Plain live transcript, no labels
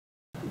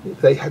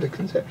they had a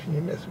conception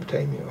in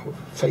Mesopotamia of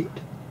fate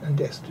and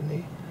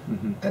destiny,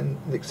 and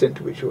the extent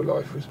to which your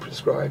life was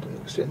prescribed and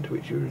the extent to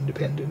which you were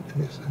independent,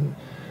 and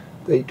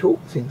they taught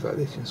things like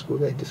this in school.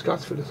 They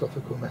discussed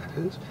philosophical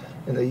matters,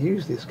 and they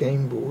used this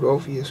game board,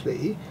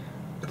 obviously,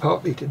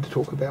 partly to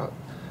talk about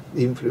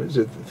the influence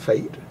of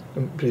fate,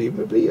 and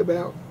presumably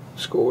about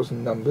scores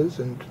and numbers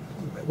and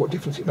what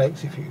difference it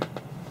makes if you...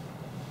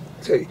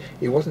 So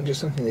it wasn't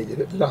just something they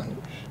did at lunch,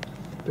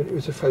 but it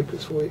was a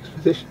focus for the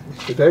exposition.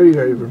 It's a very,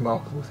 very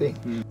remarkable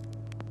thing.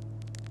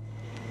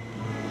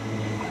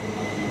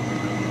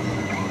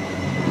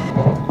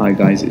 Hi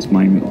guys, it's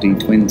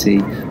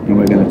MyMcD20 and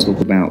we're going to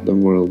talk about the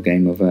Royal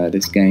Game of Ur.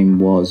 This game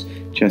was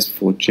chess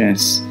for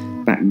chess,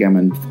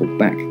 backgammon for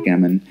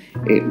backgammon.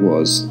 It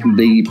was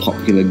the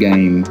popular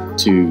game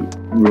to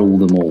rule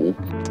them all.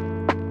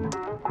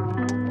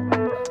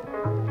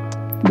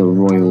 The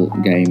Royal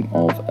Game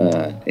of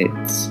Ur.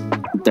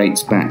 It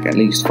dates back at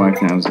least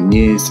 5,000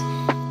 years,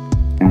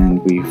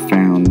 and we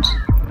found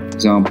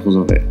examples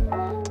of it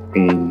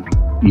in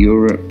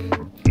Europe,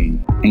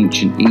 in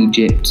ancient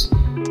Egypt.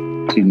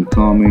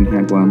 Tutankhamun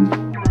had one,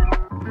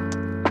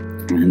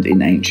 and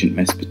in ancient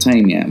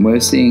Mesopotamia. And we're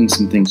seeing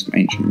some things from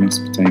ancient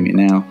Mesopotamia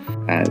now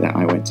that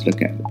I went to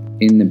look at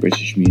in the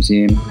British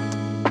Museum.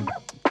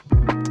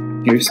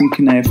 Here are some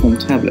cuneiform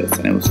tablets,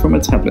 and it was from a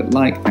tablet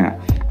like that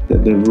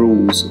that the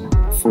rules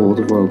for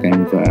the Royal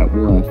Game of Ur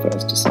were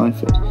first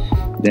deciphered.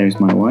 There's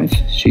my wife.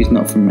 She's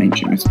not from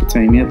ancient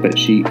Mesopotamia, but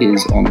she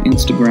is on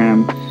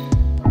Instagram,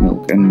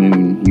 Milk and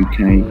Moon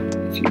UK.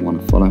 If you want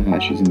to follow her,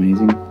 she's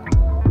amazing.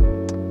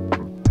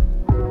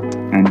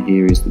 And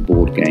here is the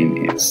board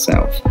game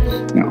itself.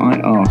 Now, I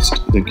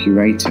asked the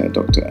curator,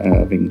 Dr.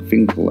 Irving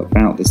Finkel,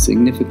 about the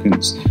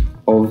significance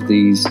of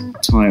these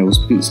tiles,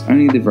 because it's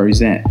only the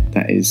rosette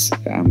that is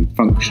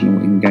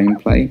functional in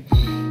gameplay.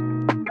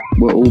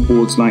 Were all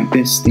boards like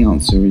this? The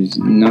answer is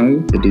no.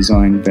 The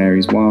design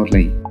varies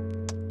wildly.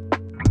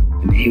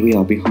 And here we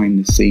are behind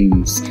the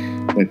scenes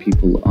where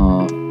people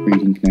are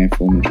reading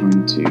cuneiform and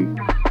trying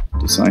to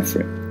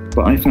decipher it.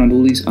 But I found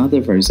all these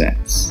other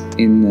rosettes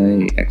in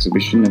the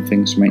exhibition of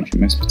things from ancient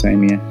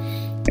Mesopotamia.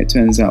 It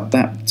turns out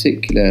that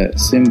particular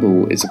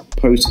symbol is a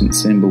potent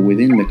symbol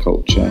within the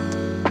culture,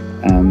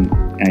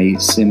 a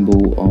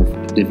symbol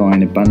of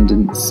divine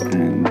abundance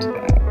and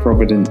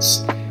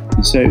providence.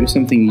 And so it was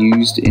something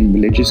used in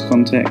religious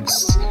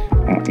contexts,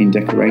 in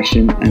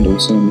decoration, and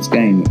also in this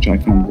game, which I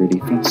found really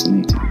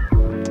fascinating.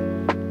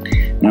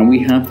 Now, we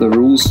have the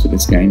rules for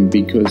this game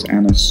because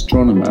an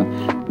astronomer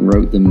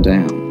wrote them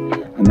down.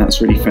 And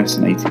that's really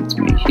fascinating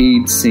to me.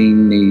 He'd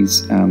seen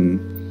these,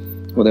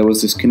 there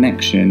was this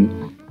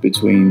connection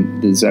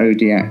between the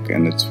zodiac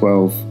and the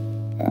 12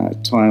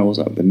 tiles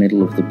up the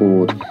middle of the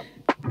board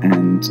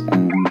and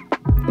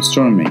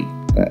astronomy,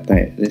 that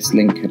this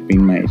link had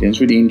been made. And it's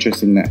really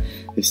interesting that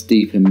this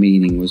deeper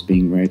meaning was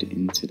being read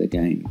into the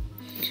game.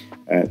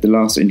 The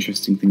last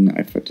interesting thing that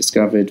I've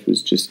discovered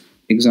was just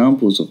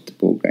examples of the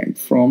board game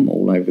from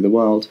all over the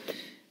world,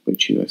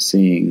 which you are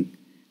seeing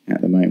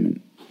at the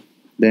moment.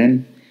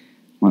 Then,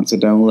 once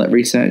I'd done all that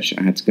research,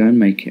 I had to go and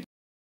make it.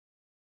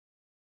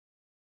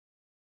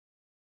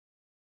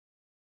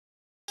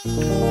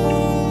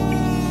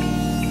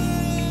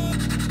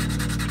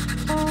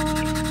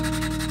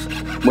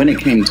 When it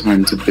came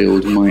time to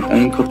build my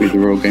own copy of the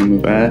Royal Game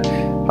of Ur,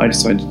 I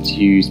decided to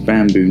use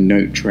bamboo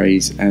note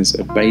trays as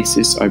a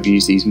basis. I've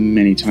used these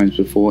many times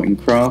before in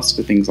crafts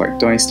for things like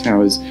dice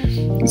towers,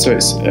 and so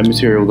it's a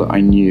material that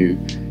I knew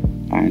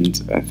and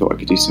I thought I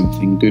could do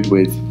something good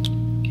with.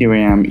 Here I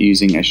am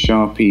using a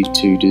Sharpie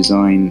to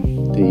design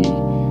the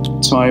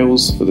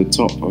tiles for the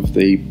top of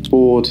the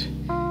board,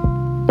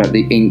 but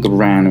the ink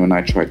ran when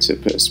I tried to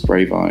put a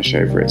spray varnish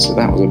over it, so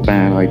that was a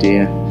bad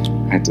idea.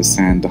 I had to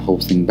sand the whole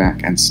thing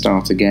back and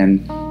start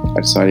again.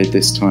 I decided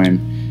this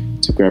time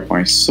to grab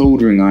my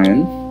soldering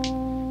iron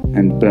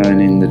and burn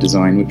in the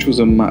design, which was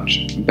a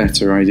much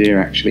better idea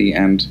actually,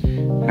 and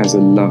has a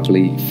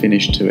lovely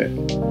finish to it.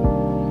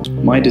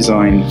 My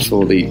design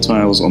for the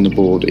tiles on the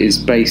board is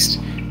based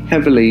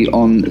heavily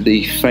on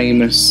the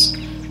famous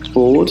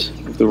board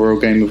of the Royal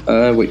Game of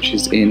Ur, which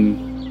is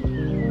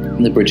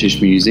in the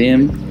British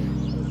Museum,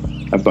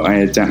 but I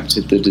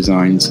adapted the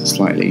designs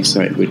slightly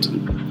so it would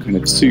kind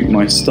of suit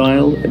my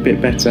style a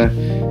bit better,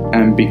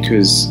 and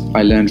because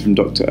I learned from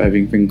Dr.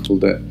 Irving Finkel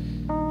that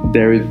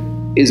there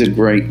is a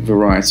great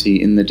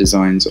variety in the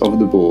designs of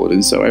the board,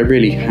 and so I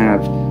really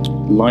have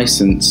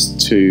license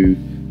to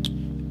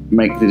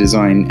make the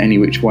design any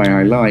which way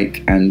I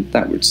like, and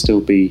that would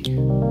still be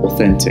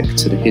authentic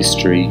to the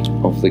history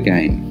of the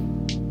game.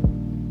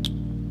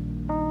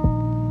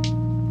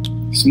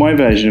 So my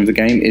version of the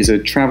game is a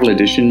travel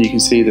edition. You can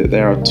see that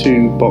there are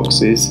two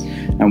boxes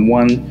and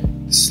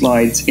one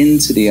slides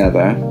into the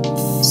other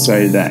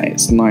so that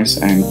it's nice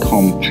and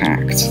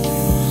compact,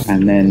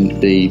 and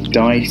then the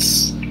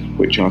dice,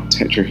 which are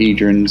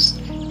tetrahedrons,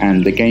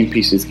 and the game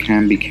pieces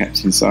can be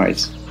kept inside.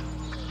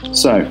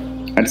 So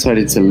I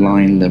decided to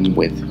line them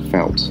with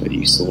felt that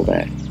you saw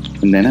there,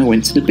 and then I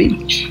went to the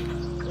beach.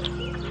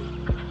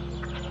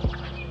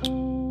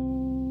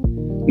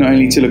 not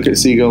only to look at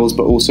seagulls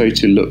but also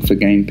to look for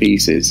game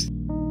pieces.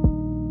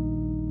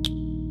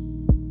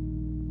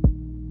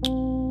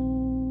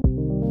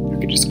 I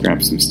could just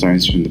grab some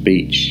stones from the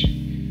beach,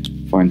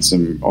 find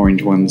some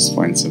orange ones,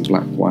 find some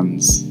black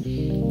ones,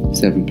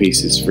 7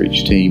 pieces for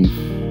each team.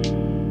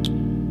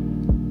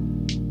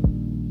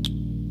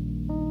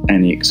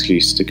 Any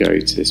excuse to go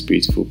to this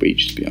beautiful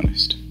beach, to be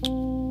honest.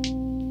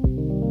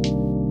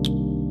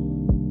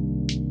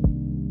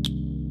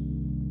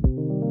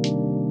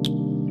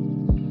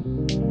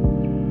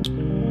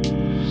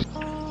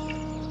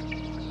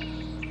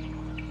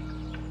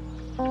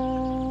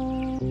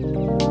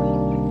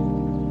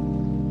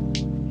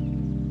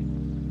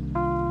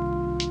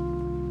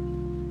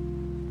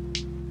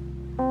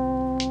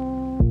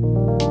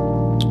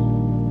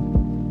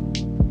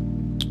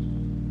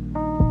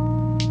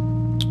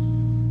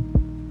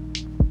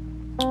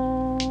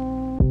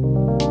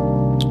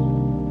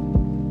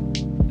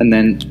 And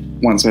then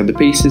once I had the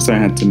pieces, I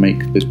had to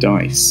make the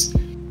dice.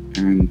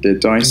 And the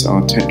dice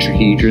are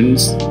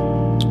tetrahedrons.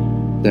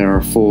 There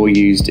are 4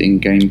 used in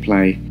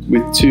gameplay,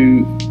 with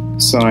 2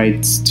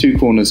 sides, 2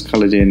 corners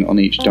coloured in on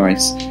each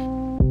dice.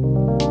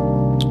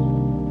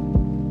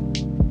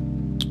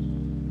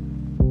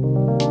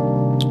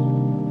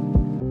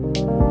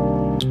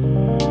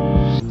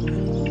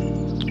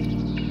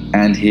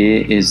 And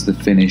here is the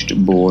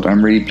finished board.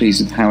 I'm really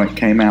pleased with how it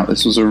came out.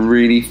 This was a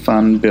really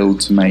fun build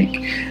to make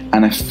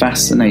and a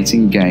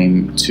fascinating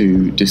game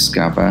to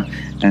discover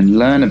and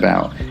learn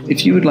about.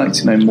 If you would like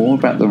to know more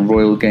about the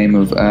Royal Game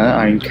of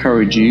I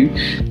encourage you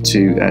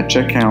to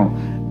check out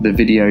the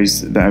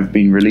videos that have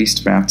been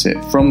released about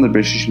it from the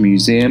British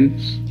Museum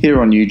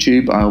here on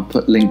YouTube. I'll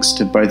put links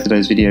to both of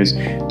those videos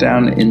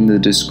down in the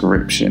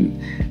description.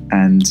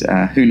 And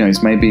who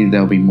knows, maybe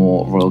there'll be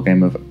more Royal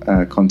Game of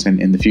content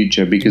in the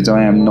future, because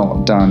I am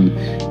not done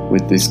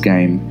with this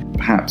game.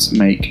 Perhaps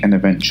make an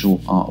eventual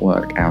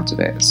artwork out of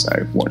it, so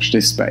watch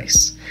this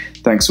space.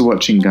 Thanks for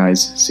watching,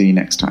 guys. See you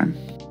next time.